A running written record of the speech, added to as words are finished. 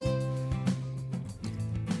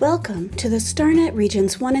Welcome to the StarNet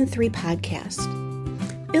Regions 1 and 3 podcast.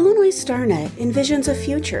 Illinois StarNet envisions a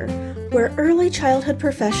future where early childhood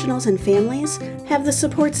professionals and families have the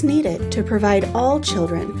supports needed to provide all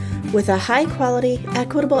children with a high-quality,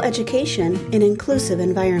 equitable education in inclusive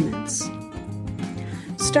environments.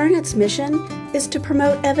 StarNet's mission is to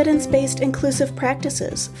promote evidence-based inclusive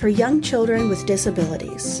practices for young children with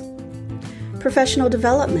disabilities, professional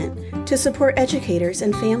development to support educators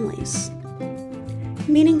and families,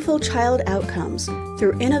 meaningful child outcomes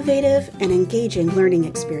through innovative and engaging learning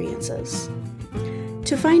experiences.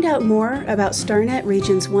 To find out more about StarNet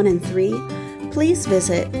Regions 1 and 3, please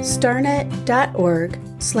visit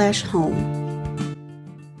starnet.org/home.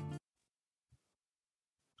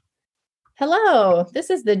 Hello, this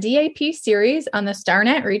is the DAP Series on the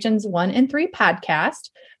StarNet Regions 1 and 3 podcast,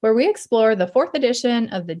 where we explore the 4th edition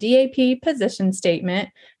of the DAP Position Statement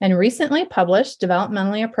and recently published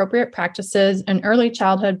Developmentally Appropriate Practices in Early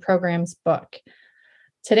Childhood Programs book.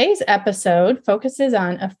 Today's episode focuses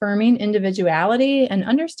on affirming individuality and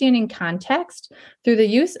understanding context through the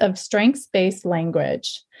use of strengths-based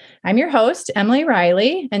language. I'm your host, Emily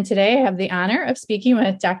Riley, and today I have the honor of speaking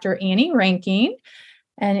with Dr. Annie Ranking.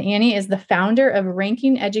 And Annie is the founder of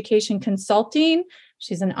Ranking Education Consulting.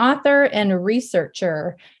 She's an author and a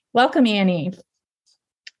researcher. Welcome, Annie.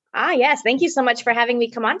 Yes. Thank you so much for having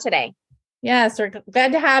me come on today. Yes, we're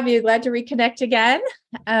glad to have you. Glad to reconnect again.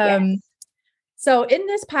 Yes. So in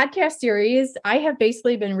this podcast series, I have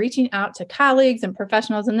basically been reaching out to colleagues and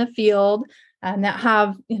professionals in the field that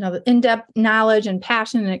have, the in-depth knowledge and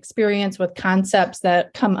passion and experience with concepts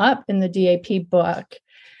that come up in the DAP book.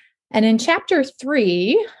 And in Chapter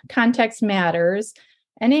 3, Context Matters,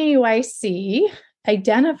 NAUIC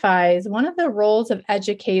identifies one of the roles of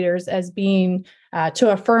educators as being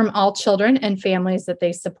to affirm all children and families that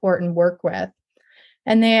they support and work with.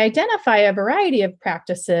 And they identify a variety of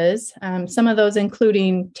practices, some of those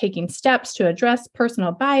including taking steps to address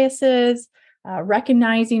personal biases,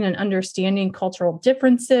 recognizing and understanding cultural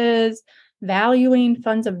differences, valuing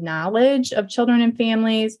funds of knowledge of children and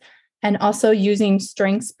families, and also using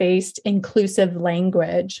strengths-based inclusive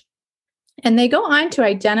language. And they go on to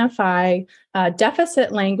identify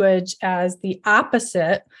deficit language as the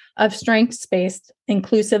opposite of strengths-based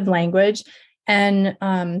inclusive language and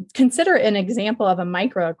consider an example of a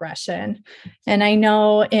microaggression. And I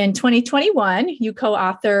know in 2021, you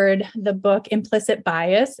co-authored the book Implicit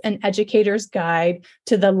Bias, An Educator's Guide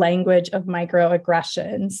to the Language of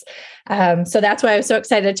Microaggressions. So that's why I was so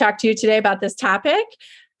excited to talk to you today about this topic.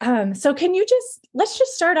 So let's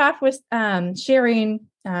just start off with sharing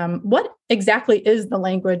what exactly is the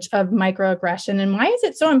language of microaggression and why is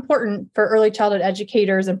it so important for early childhood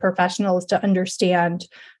educators and professionals to understand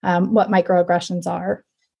what microaggressions are?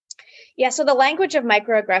 Yeah, so the language of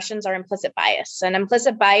microaggressions are implicit bias. And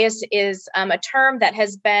implicit bias is a term that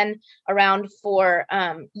has been around for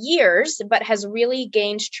years, but has really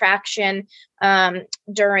gained traction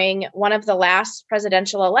during one of the last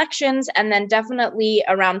presidential elections, and then definitely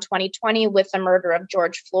around 2020 with the murder of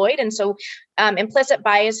George Floyd. And so implicit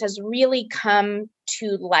bias has really come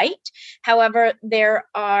to light. However, there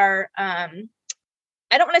are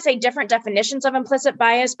I don't want to say different definitions of implicit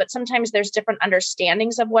bias, but sometimes there's different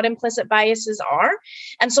understandings of what implicit biases are.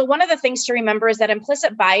 And so one of the things to remember is that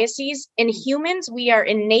implicit biases in humans, we are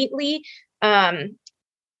innately kind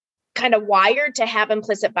of wired to have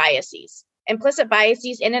implicit biases. Implicit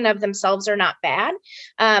biases in and of themselves are not bad.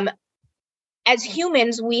 As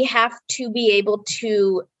humans, we have to be able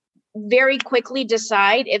to very quickly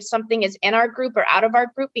decide if something is in our group or out of our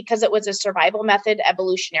group because it was a survival method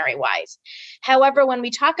evolutionary wise. However, when we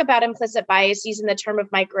talk about implicit biases in the term of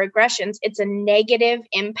microaggressions, it's a negative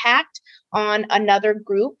impact on another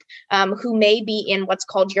group who may be in what's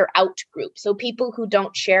called your out group. So people who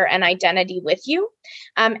don't share an identity with you.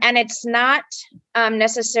 And it's not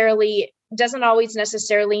doesn't always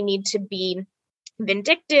necessarily need to be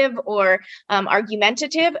vindictive or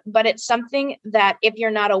argumentative, but it's something that if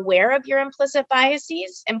you're not aware of your implicit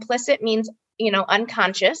biases, implicit means,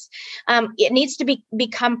 unconscious, it needs to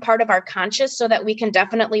become part of our conscious so that we can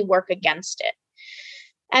definitely work against it.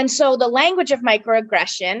 And so the language of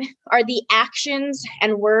microaggression are the actions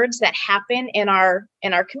and words that happen in our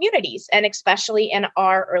communities, and especially in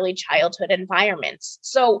our early childhood environments.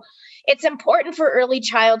 So it's important for early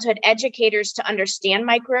childhood educators to understand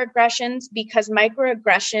microaggressions because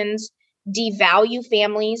microaggressions devalue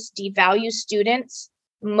families, devalue students,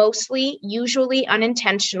 usually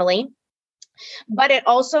unintentionally. But it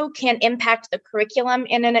also can impact the curriculum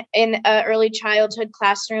in an early childhood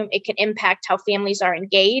classroom. It can impact how families are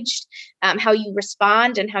engaged, how you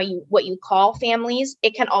respond, and what you call families.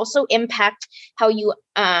 It can also impact how you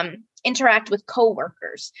interact with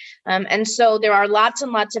coworkers. And so there are lots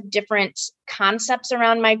and lots of different concepts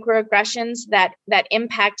around microaggressions that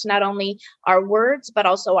impact not only our words, but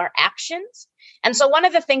also our actions. And so one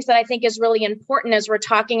of the things that I think is really important as we're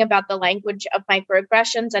talking about the language of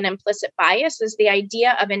microaggressions and implicit bias is the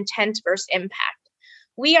idea of intent versus impact.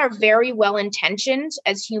 We are very well intentioned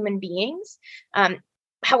as human beings.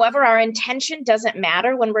 However, our intention doesn't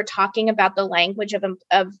matter when we're talking about the language of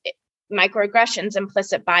microaggressions,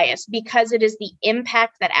 implicit bias, because it is the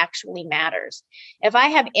impact that actually matters. If I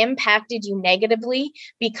have impacted you negatively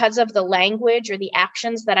because of the language or the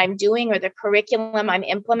actions that I'm doing or the curriculum I'm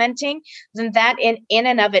implementing, then that in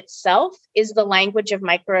and of itself is the language of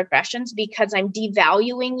microaggressions, because I'm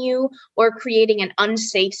devaluing you or creating an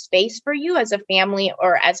unsafe space for you as a family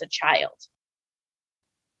or as a child.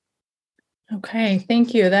 Okay,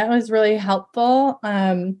 thank you. That was really helpful.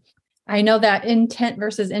 I know that intent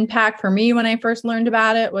versus impact for me when I first learned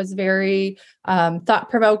about it was very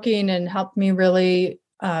thought-provoking and helped me really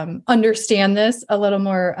understand this a little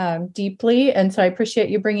more deeply. And so I appreciate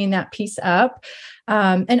you bringing that piece up.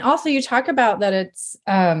 And also you talk about that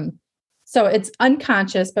so it's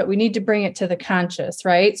unconscious, but we need to bring it to the conscious,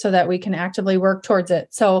 right? So that we can actively work towards it.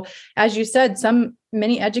 So as you said,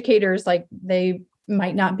 many educators, like they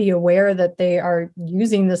might not be aware that they are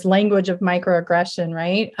using this language of microaggression,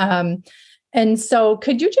 right? And so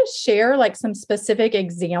could you just share like some specific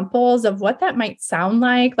examples of what that might sound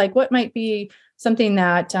like? Like what might be something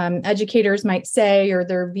that educators might say or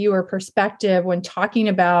their viewer perspective when talking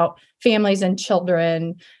about families and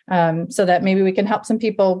children, so that maybe we can help some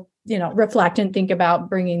people, reflect and think about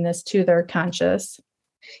bringing this to their conscious.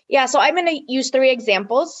 Yeah, so I'm going to use 3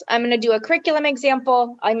 examples. I'm going to do a curriculum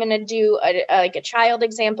example, I'm going to do a child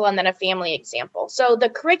example, and then a family example. So the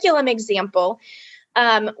curriculum example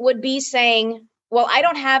would be saying, well, I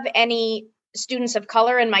don't have any students of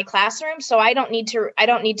color in my classroom, so I don't need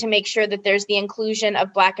to make sure that there's the inclusion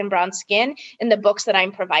of Black and brown skin in the books that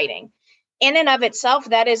I'm providing. In and of itself,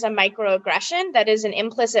 that is a microaggression, that is an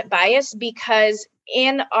implicit bias, because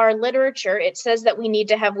in our literature, it says that we need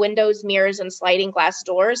to have windows, mirrors, and sliding glass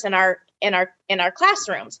doors in our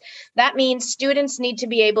classrooms. That means students need to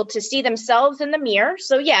be able to see themselves in the mirror.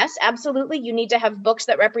 So yes, absolutely, you need to have books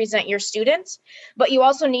that represent your students, but you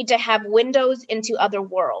also need to have windows into other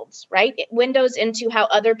worlds, right? Windows into how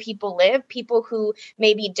other people live, people who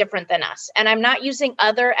may be different than us. And I'm not using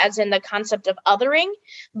other as in the concept of othering,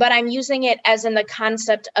 but I'm using it as in the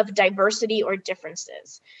concept of diversity or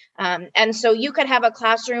differences. And so you could have a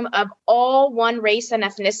classroom of all one race and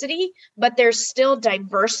ethnicity, but there's still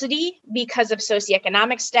diversity because of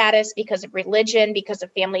socioeconomic status, because of religion, because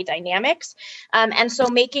of family dynamics. And so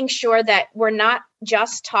making sure that we're not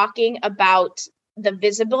just talking about the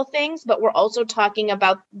visible things, but we're also talking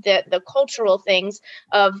about the cultural things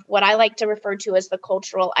of what I like to refer to as the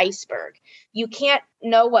cultural iceberg. You can't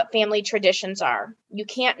know what family traditions are. You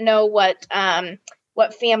can't know what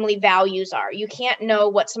family values are. You can't know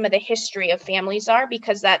what some of the history of families are,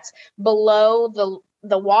 because that's below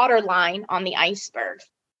the waterline on the iceberg.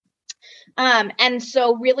 And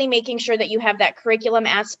so really making sure that you have that curriculum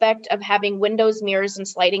aspect of having windows, mirrors, and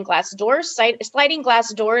sliding glass doors. Sliding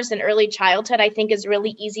glass doors in early childhood, I think, is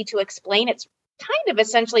really easy to explain. It's kind of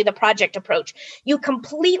essentially the project approach. You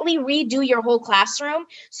completely redo your whole classroom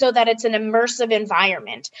so that it's an immersive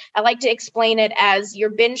environment. I like to explain it as you're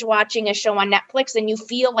binge watching a show on Netflix and you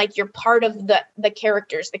feel like you're part of the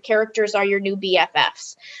characters. The characters are your new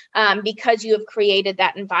BFFs because you have created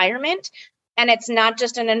that environment. And it's not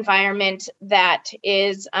just an environment that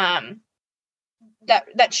is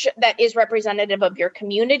that is representative of your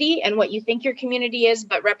community and what you think your community is,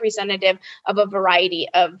 but representative of a variety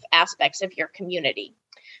of aspects of your community.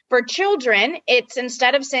 For children, it's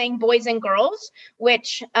instead of saying boys and girls,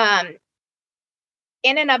 which in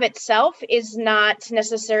and of itself is not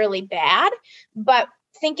necessarily bad, but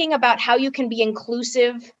thinking about how you can be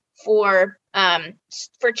inclusive for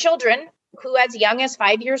children who as young as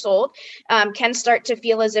 5 years old can start to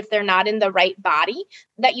feel as if they're not in the right body,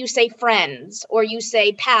 that you say friends or you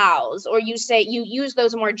say pals or you use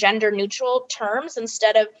those more gender neutral terms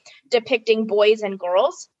instead of depicting boys and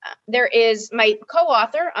girls. There is my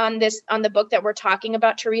co-author on the book that we're talking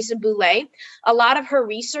about, Teresa Boulay. A lot of her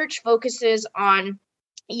research focuses on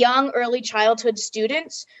young early childhood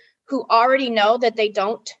students who already know that they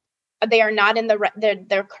are not in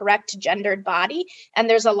their correct gendered body. And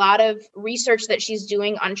there's a lot of research that she's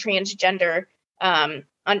doing on transgender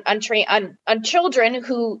on children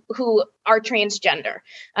who are transgender.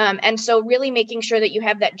 And so really making sure that you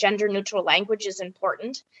have that gender neutral language is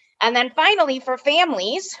important. And then finally, for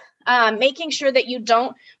families, making sure that you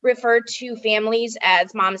don't refer to families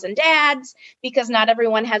as moms and dads, because not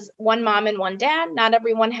everyone has one mom and one dad. Not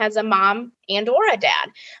everyone has a mom and or a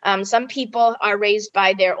dad. Some people are raised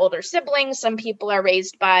by their older siblings. Some people are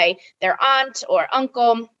raised by their aunt or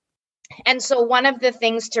uncle. And so one of the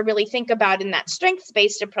things to really think about in that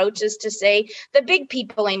strengths-based approach is to say the big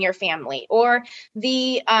people in your family, or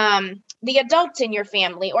the adults in your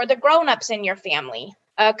family, or the grown-ups in your family.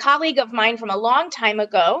 A colleague of mine from a long time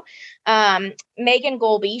ago, Megan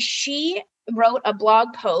Golby, she wrote a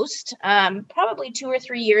blog post probably 2 or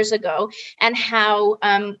 3 years ago, and how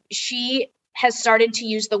she has started to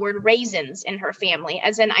use the word raisins in her family,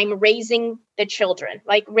 as in I'm raising the children,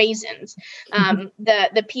 like raisins,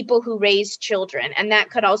 the people who raise children. And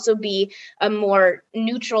that could also be a more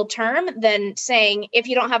neutral term than saying, if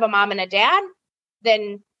you don't have a mom and a dad,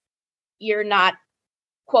 then you're not,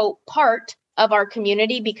 quote, part of our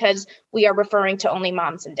community, because we are referring to only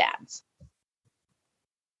moms and dads.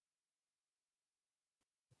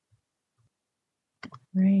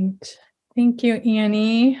 Right. Thank you,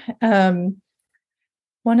 Annie.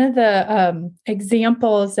 One of the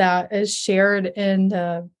examples that is shared in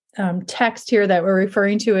the text here that we're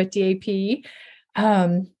referring to at DAP,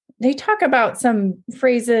 they talk about some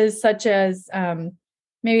phrases such as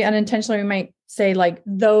maybe unintentionally we might say like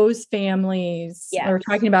those families, Yes. or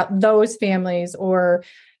talking about those families, or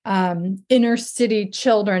inner city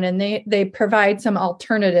children, and they provide some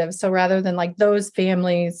alternatives. So rather than like those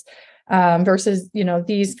families, versus,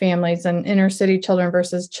 these families, and inner city children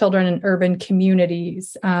versus children in urban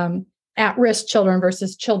communities, at-risk children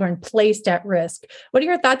versus children placed at risk. What are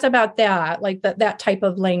your thoughts about that? Like that type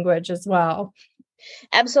of language as well?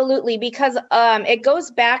 Absolutely, because it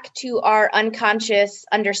goes back to our unconscious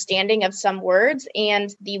understanding of some words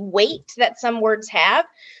and the weight that some words have.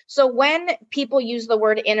 So when people use the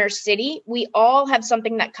word inner city, we all have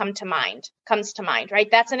something that comes to mind,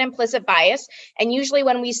 right? That's an implicit bias. And usually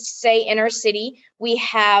when we say inner city,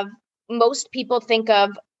 most people think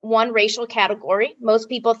of one racial category. Most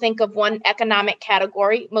people think of one economic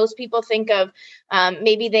category. Most people think of,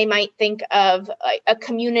 maybe they might think of a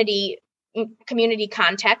community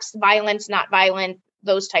context, violence, not violent,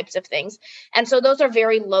 those types of things. And so those are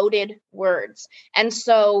very loaded words. And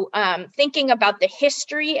so thinking about the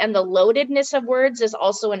history and the loadedness of words is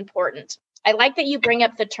also important. I like that you bring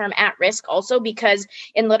up the term at risk also, because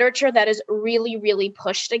in literature that is really, really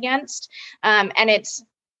pushed against. And it's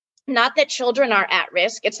not that children are at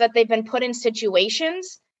risk, it's that they've been put in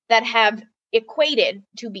situations that have equated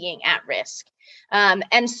to being at risk.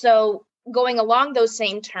 And so going along those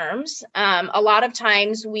same terms, a lot of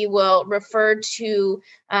times we will refer to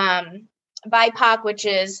BIPOC, which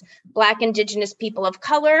is Black, Indigenous people of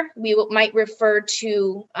color. We might refer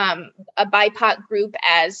to a BIPOC group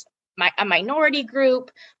as a minority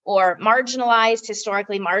group, or marginalized,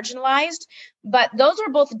 historically marginalized. But those are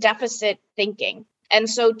both deficit thinking. And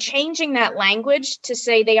so changing that language to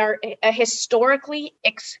say they are a historically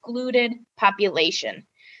excluded population,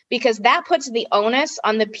 because that puts the onus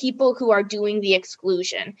on the people who are doing the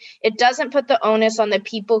exclusion. It doesn't put the onus on the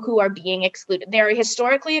people who are being excluded. They're a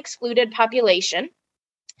historically excluded population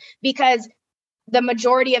because the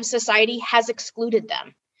majority of society has excluded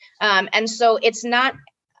them. And so it's not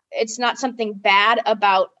something bad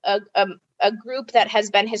about a group that has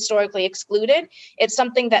been historically excluded. It's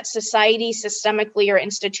something that society systemically or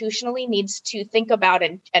institutionally needs to think about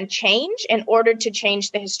and change in order to change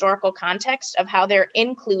the historical context of how they're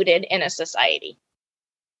included in a society.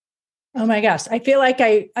 Oh my gosh. I feel like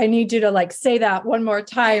I need you to like say that one more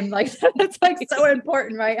time. Like that's like so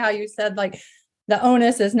important, right? How you said like the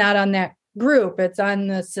onus is not on that group. It's on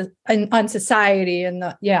on society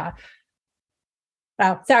and yeah.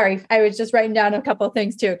 Wow. Sorry. I was just writing down a couple of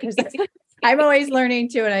things too, because I'm always learning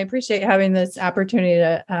too. And I appreciate having this opportunity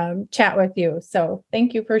to chat with you. So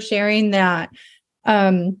thank you for sharing that.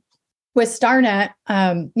 With StarNet,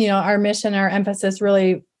 our mission, our emphasis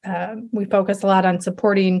really, we focus a lot on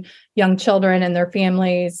supporting young children and their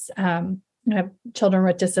families who have children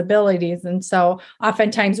with disabilities. And so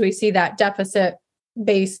oftentimes we see that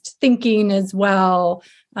deficit-based thinking as well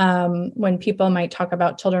when people might talk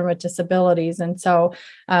about children with disabilities. And so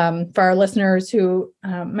for our listeners who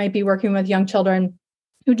might be working with young children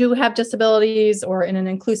who do have disabilities or in an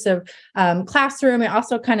inclusive classroom, it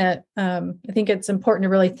also kind of, I think it's important to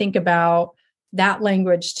really think about that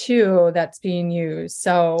language too that's being used.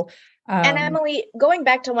 So, and Emily, going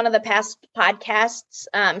back to one of the past podcasts,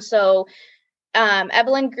 so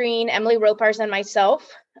Evelyn Green, Emily Ropars, and myself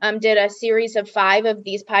did a series of 5 of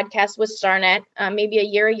these podcasts with StarNet, maybe a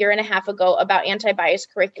year and a half ago, about anti-bias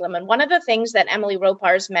curriculum. And one of the things that Emily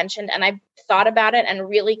Ropars mentioned, and I've thought about it and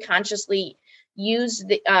really consciously use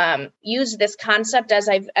this concept as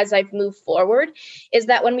I've moved forward, is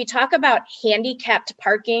that when we talk about handicapped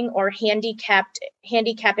parking or handicap,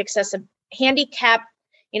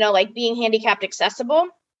 like being handicapped accessible,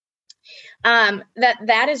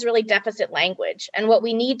 that is really deficit language. And what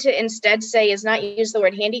we need to instead say is not use the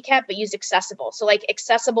word handicap, but use accessible. So like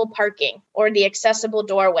accessible parking or the accessible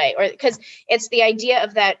doorway, or because it's the idea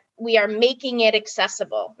of that we are making it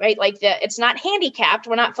accessible, right? Like it's not handicapped.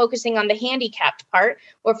 We're not focusing on the handicapped part.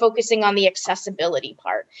 We're focusing on the accessibility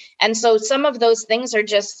part. And so some of those things are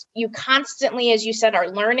just, you constantly, as you said, are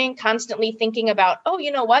learning, constantly thinking about, oh,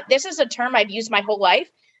 you know what? This is a term I've used my whole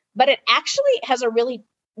life, but it actually has a really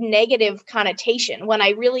negative connotation when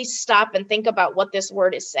I really stop and think about what this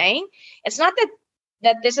word is saying. It's not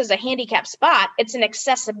that this is a handicap spot, it's an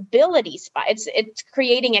accessibility spot. It's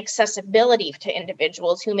creating accessibility to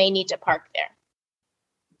individuals who may need to park there.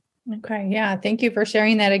 Okay. Yeah. Thank you for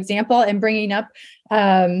sharing that example and bringing up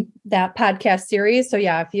that podcast series. So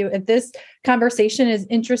yeah, if this conversation is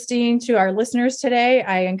interesting to our listeners today,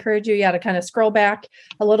 I encourage you, to kind of scroll back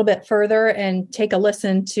a little bit further and take a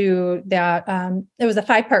listen to that. It was a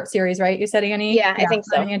 5-part series, right? You said, Annie? Yeah, I think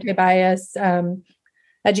so. Anti-bias,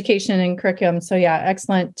 education and curriculum. So yeah,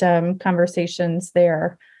 excellent conversations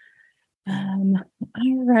there. All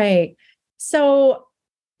right. So,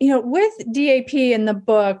 with DAP in the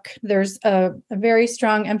book, there's a very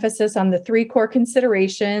strong emphasis on the 3 core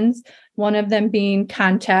considerations, one of them being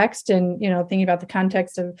context and, thinking about the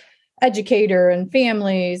context of educator and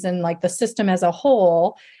families and like the system as a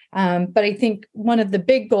whole. But I think one of the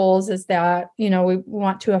big goals is that, we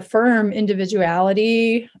want to affirm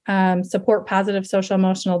individuality, support positive social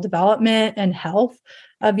emotional development and health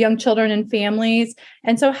of young children and families.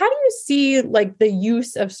 And so how do you see like the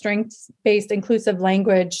use of strengths-based inclusive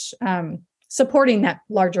language supporting that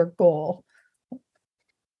larger goal?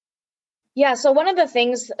 Yeah, so one of the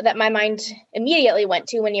things that my mind immediately went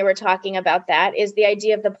to when you were talking about that is the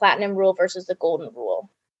idea of the platinum rule versus the golden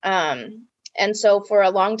rule. And so for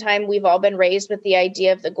a long time, we've all been raised with the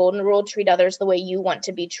idea of the golden rule, treat others the way you want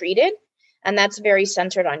to be treated. And that's very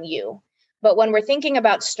centered on you. But when we're thinking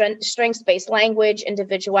about strengths-based language,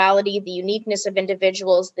 individuality, the uniqueness of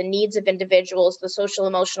individuals, the needs of individuals, the social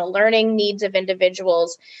emotional learning needs of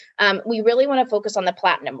individuals, we really want to focus on the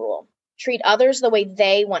platinum rule. Treat others the way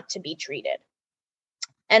they want to be treated.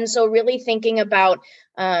 And so really thinking about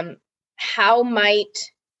how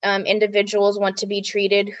might individuals want to be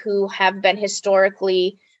treated who have been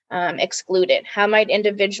historically excluded? How might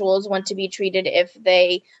individuals want to be treated if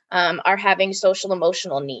they are having social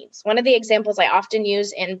emotional needs? One of the examples I often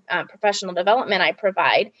use in professional development I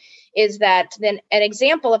provide is that then an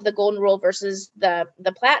example of the golden rule versus the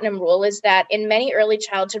platinum rule is that in many early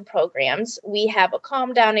childhood programs, we have a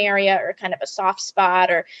calm down area or kind of a soft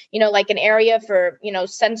spot or, like an area for,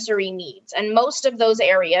 sensory needs. And most of those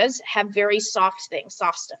areas have very soft things,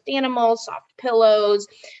 soft stuffed animals, soft pillows,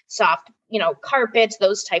 soft, carpets,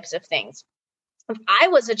 those types of things. If I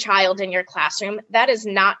was a child in your classroom, that is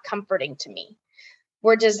not comforting to me.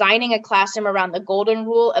 We're designing a classroom around the golden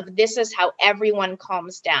rule of this is how everyone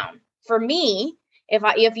calms down. For me,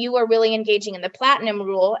 if you were really engaging in the platinum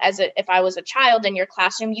rule, if I was a child in your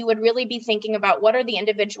classroom, you would really be thinking about what are the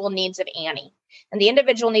individual needs of Annie. And the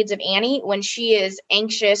individual needs of Annie when she is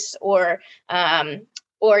anxious or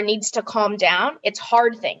needs to calm down, it's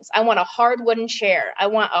hard things. I want a hard wooden chair. I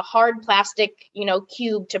want a hard plastic,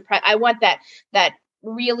 cube to press. I want that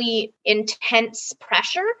really intense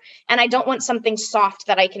pressure. And I don't want something soft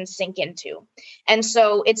that I can sink into. And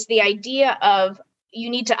so it's the idea of you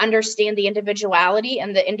need to understand the individuality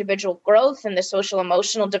and the individual growth and the social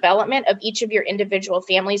emotional development of each of your individual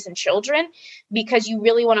families and children, because you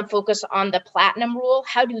really want to focus on the platinum rule.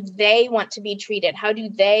 How do they want to be treated? How do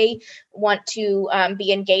they want to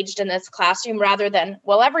be engaged in this classroom rather than,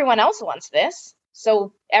 well, everyone else wants this.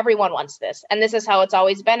 So everyone wants this. And this is how it's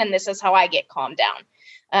always been. And this is how I get calmed down.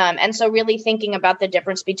 And so really thinking about the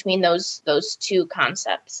difference between those 2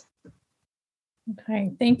 concepts.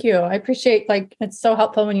 Okay, thank you. I appreciate, it's so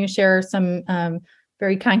helpful when you share some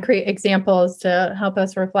very concrete examples to help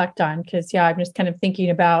us reflect on, because I'm just kind of thinking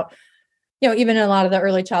about, even in a lot of the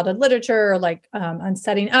early childhood literature, on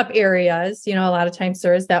setting up areas, a lot of times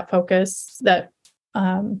there is that focus that,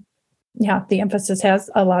 the emphasis has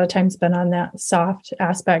a lot of times been on that soft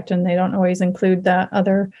aspect, and they don't always include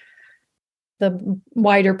the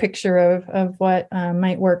wider picture of what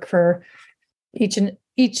might work for each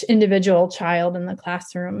each individual child in the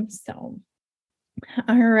classroom. So,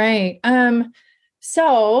 all right.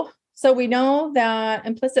 So we know that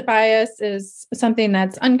implicit bias is something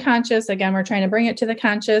that's unconscious. Again, we're trying to bring it to the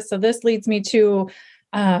conscious. So this leads me to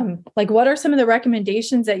what are some of the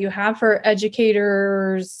recommendations that you have for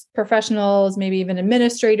educators, professionals, maybe even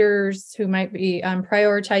administrators who might be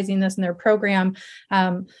prioritizing this in their program?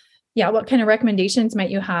 What kind of recommendations might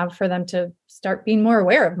you have for them to start being more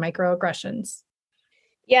aware of microaggressions?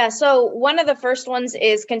 Yeah, so one of the first ones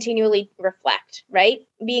is continually reflect, right?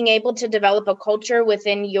 Being able to develop a culture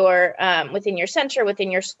within your center,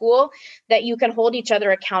 within your school, that you can hold each other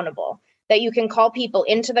accountable, that you can call people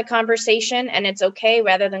into the conversation and it's okay,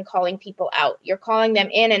 rather than calling people out. You're calling them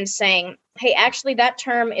in and saying, hey, actually, that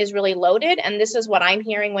term is really loaded, and this is what I'm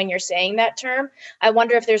hearing when you're saying that term. I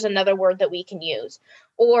wonder if there's another word that we can use.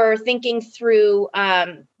 Or thinking through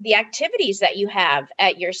the activities that you have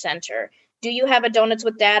at your center. Do you have a donuts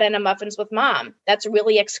with dad and a muffins with mom? That's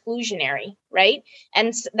really exclusionary, right?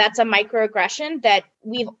 And that's a microaggression that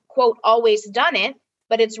we've, quote, always done it,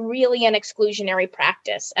 but it's really an exclusionary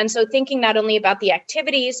practice. And so thinking not only about the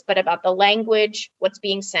activities, but about the language, what's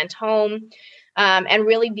being sent home, and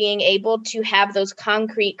really being able to have those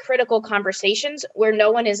concrete, critical conversations where no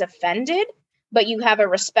one is offended, but you have a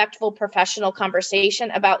respectful, professional conversation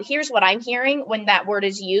about, here's what I'm hearing when that word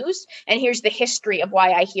is used, and here's the history of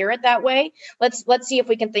why I hear it that way. Let's see if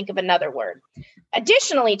we can think of another word.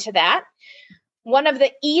 Additionally to that, one of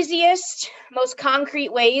the easiest, most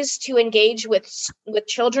concrete ways to engage with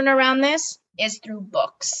children around this is through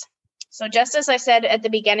books. So just as I said at the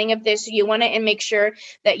beginning of this, you want to make sure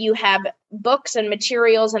that you have books and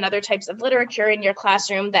materials and other types of literature in your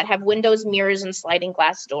classroom that have windows, mirrors, and sliding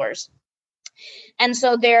glass doors. And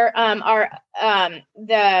so there are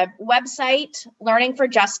the website Learning for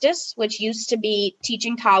Justice, which used to be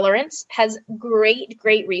Teaching Tolerance, has great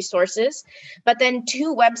resources. But then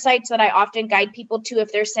two websites that I often guide people to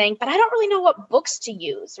if they're saying, but I don't really know what books to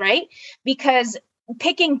use, right? Because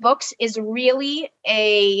picking books is really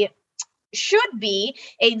should be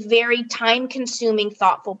a very time-consuming,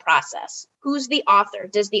 thoughtful process. Who's the author?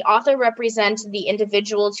 Does the author represent the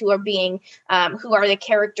individuals who are who are the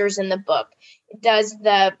characters in the book? Does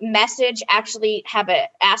the message actually have an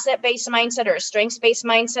asset-based mindset or a strengths-based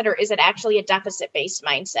mindset, or is it actually a deficit-based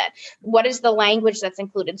mindset? What is the language that's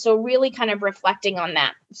included? So really kind of reflecting on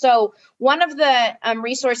that. So one of the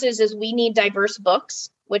resources is We Need Diverse Books,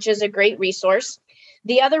 which is a great resource.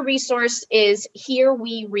 The other resource is Here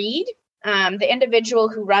We Read. The individual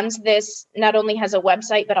who runs this not only has a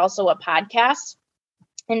website, but also a podcast,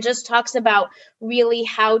 and just talks about really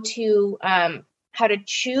how to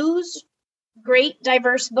choose great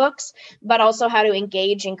diverse books, but also how to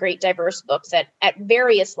engage in great diverse books at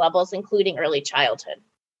various levels, including early childhood.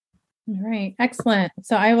 All right. Excellent.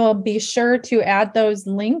 So I will be sure to add those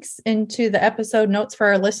links into the episode notes for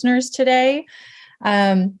our listeners today.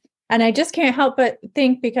 And I just can't help but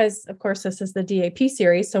think, because of course this is the DAP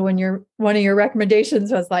series. So when one of your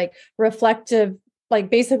recommendations was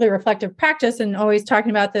basically reflective practice, and always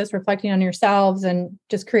talking about this, reflecting on yourselves and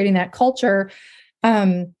just creating that culture,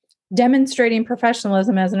 demonstrating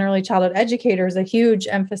professionalism as an early childhood educator is a huge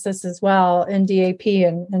emphasis as well in DAP,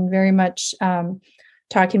 and very much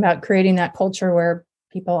talking about creating that culture where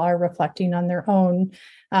people are reflecting on their own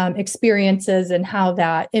experiences and how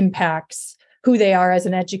that impacts who they are as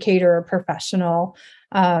an educator or professional.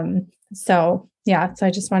 So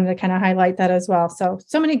I just wanted to kind of highlight that as well.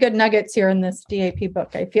 So many good nuggets here in this DAP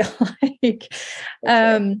book, I feel like.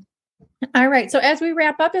 All right. So as we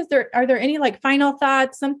wrap up, are there any final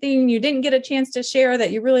thoughts, something you didn't get a chance to share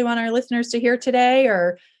that you really want our listeners to hear today?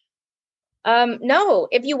 Or no,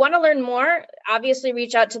 if you want to learn more, obviously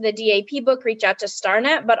reach out to the DAP book, reach out to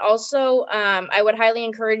StarNet, but also I would highly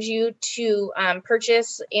encourage you to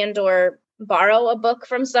purchase and or borrow a book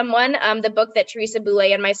from someone, the book that Teresa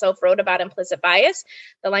Boulay and myself wrote about implicit bias,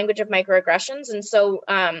 The Language of Microaggressions. And so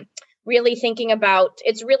really thinking about,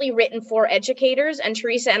 it's really written for educators, and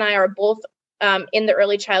Teresa and I are both in the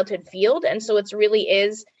early childhood field. And so it's really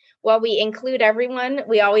is, while we include everyone,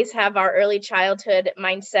 we always have our early childhood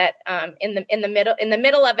mindset in the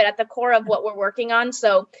middle of it, at the core of what we're working on.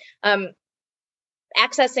 So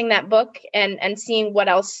accessing that book and seeing what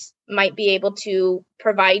else might be able to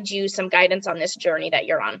provide you some guidance on this journey that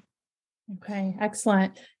you're on. Okay,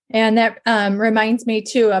 excellent. And that reminds me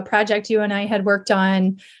too, a project you and I had worked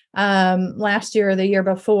on last year or the year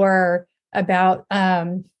before about,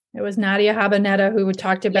 it was Nadia Habanetta who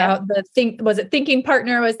talked about was it thinking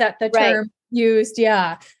partner? Was that the term used?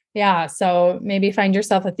 Yeah. Yeah. So maybe find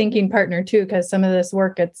yourself a thinking partner too, because some of this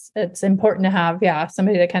work, it's important to have,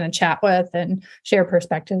 somebody to kind of chat with and share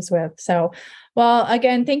perspectives with. So, well,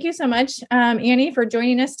 again, thank you so much, Annie, for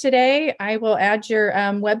joining us today. I will add your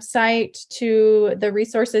website to the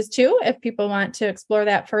resources too, if people want to explore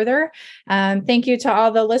that further. Thank you to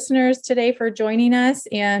all the listeners today for joining us.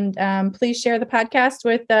 And please share the podcast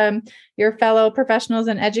with your fellow professionals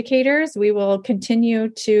and educators. We will continue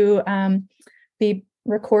to be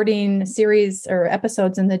recording series or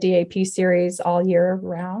episodes in the DAP series all year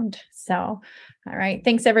round. So, all right.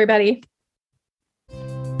 Thanks, everybody.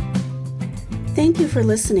 Thank you for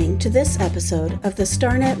listening to this episode of the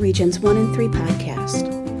StarNet Regions 1 and 3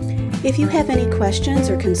 podcast. If you have any questions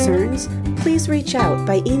or concerns, please reach out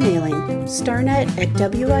by emailing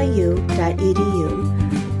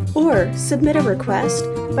starnet@wiu.edu or submit a request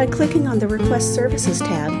by clicking on the Request Services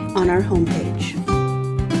tab on our homepage.